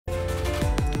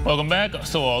Welcome back.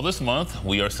 So all this month,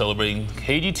 we are celebrating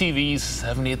KGTV's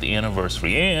 70th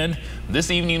anniversary. And this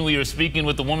evening, we are speaking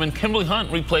with the woman Kimberly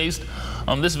Hunt replaced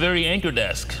on this very anchor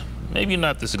desk. Maybe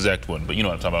not this exact one, but you know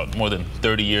what I'm talking about, more than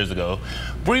 30 years ago.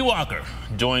 Bree Walker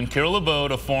joined Carol LeBeau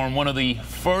to form one of the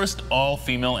first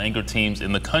all-female anchor teams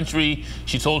in the country.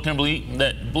 She told Kimberly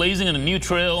that blazing a new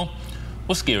trail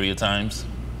was scary at times.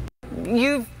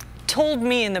 You've told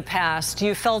me in the past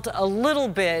you felt a little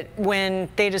bit when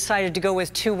they decided to go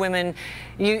with two women.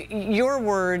 Your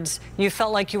words, you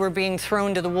felt like you were being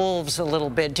thrown to the wolves a little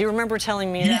bit. Do you remember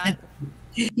telling me that?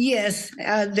 Yes,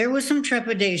 there was some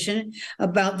trepidation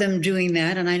about them doing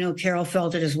that, and I know Carol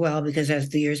felt it as well, because as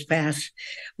the years passed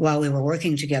while we were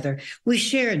working together, we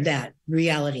shared that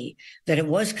reality, that it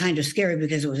was kind of scary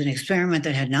because it was an experiment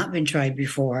that had not been tried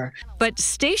before. But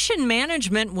station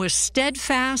management was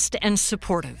steadfast and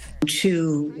supportive.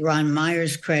 To Ron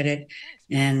Meyer's credit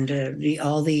and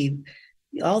all the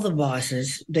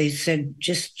bosses, they said,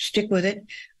 just stick with it.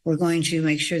 We're going to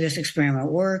make sure this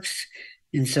experiment works.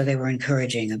 And so they were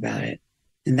encouraging about it.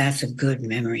 And that's a good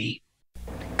memory.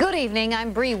 Good evening.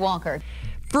 I'm Bree Walker.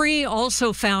 Bree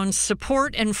also found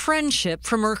support and friendship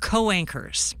from her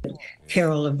co-anchors.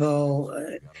 Carol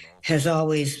LeBeau has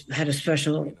always had a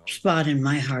special spot in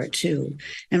my heart, too.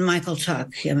 And Michael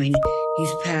Tuck, I mean,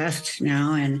 he's passed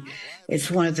now, and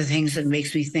it's one of the things that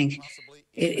makes me think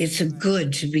it's a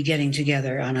good to be getting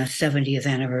together on a 70th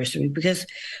anniversary, because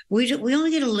we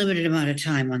only get a limited amount of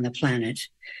time on the planet.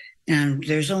 And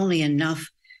there's only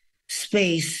enough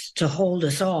space to hold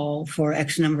us all for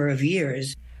X number of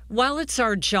years. While it's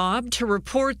our job to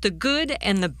report the good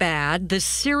and the bad, the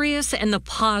serious and the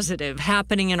positive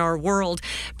happening in our world,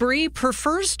 Bree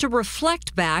prefers to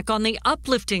reflect back on the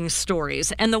uplifting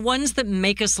stories and the ones that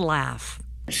make us laugh.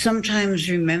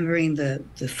 Sometimes remembering the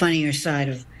funnier side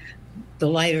of the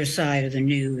lighter side of the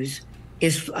news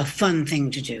is a fun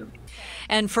thing to do.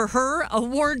 And for her, a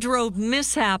wardrobe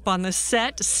mishap on the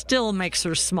set still makes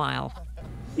her smile.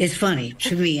 It's funny,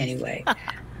 to me anyway.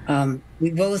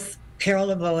 We both, Carol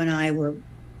LeBeau and I, were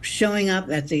showing up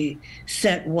at the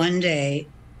set one day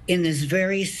in this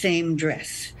very same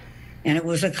dress. And it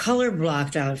was a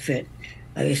color-blocked outfit,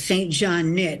 a St.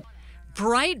 John knit.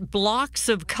 Bright blocks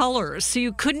of colors, so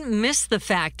you couldn't miss the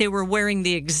fact they were wearing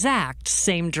the exact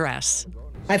same dress.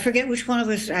 I forget which one of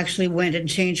us actually went and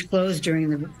changed clothes during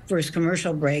the first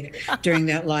commercial break during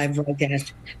that live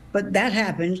broadcast. But that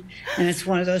happened, and it's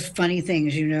one of those funny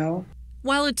things, you know.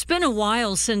 While it's been a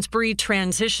while since Bree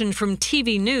transitioned from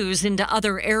TV news into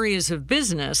other areas of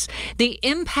business, the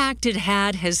impact it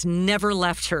had has never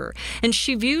left her, and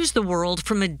she views the world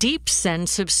from a deep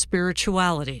sense of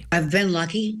spirituality. I've been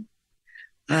lucky.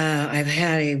 I've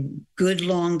had a good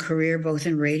long career both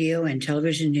in radio and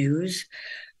television news.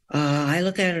 I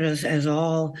look at it as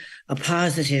all a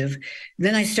positive.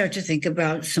 Then I start to think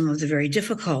about some of the very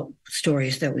difficult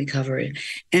stories that we covered.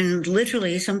 And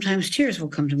literally, sometimes tears will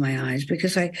come to my eyes,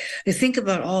 because I think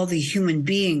about all the human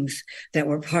beings that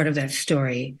were part of that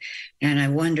story. And I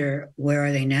wonder, where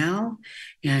are they now?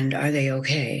 And are they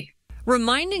okay?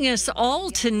 Reminding us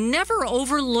all to never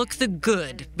overlook the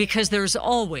good, because there's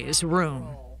always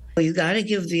room. Well, you got to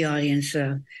give the audience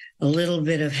a little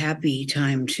bit of happy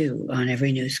time, too, on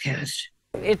every newscast.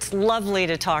 It's lovely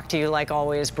to talk to you, like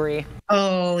always, Bree.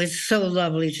 Oh, it's so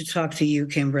lovely to talk to you,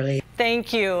 Kimberly.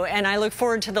 Thank you, and I look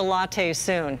forward to the latte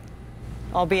soon.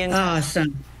 I'll be in touch.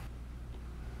 Awesome.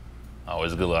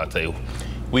 Always a good latte.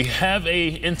 We have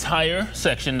an entire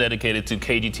section dedicated to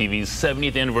KGTV's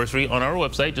 70th anniversary on our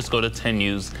website. Just go to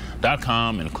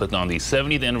 10news.com and click on the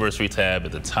 70th anniversary tab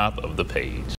at the top of the page.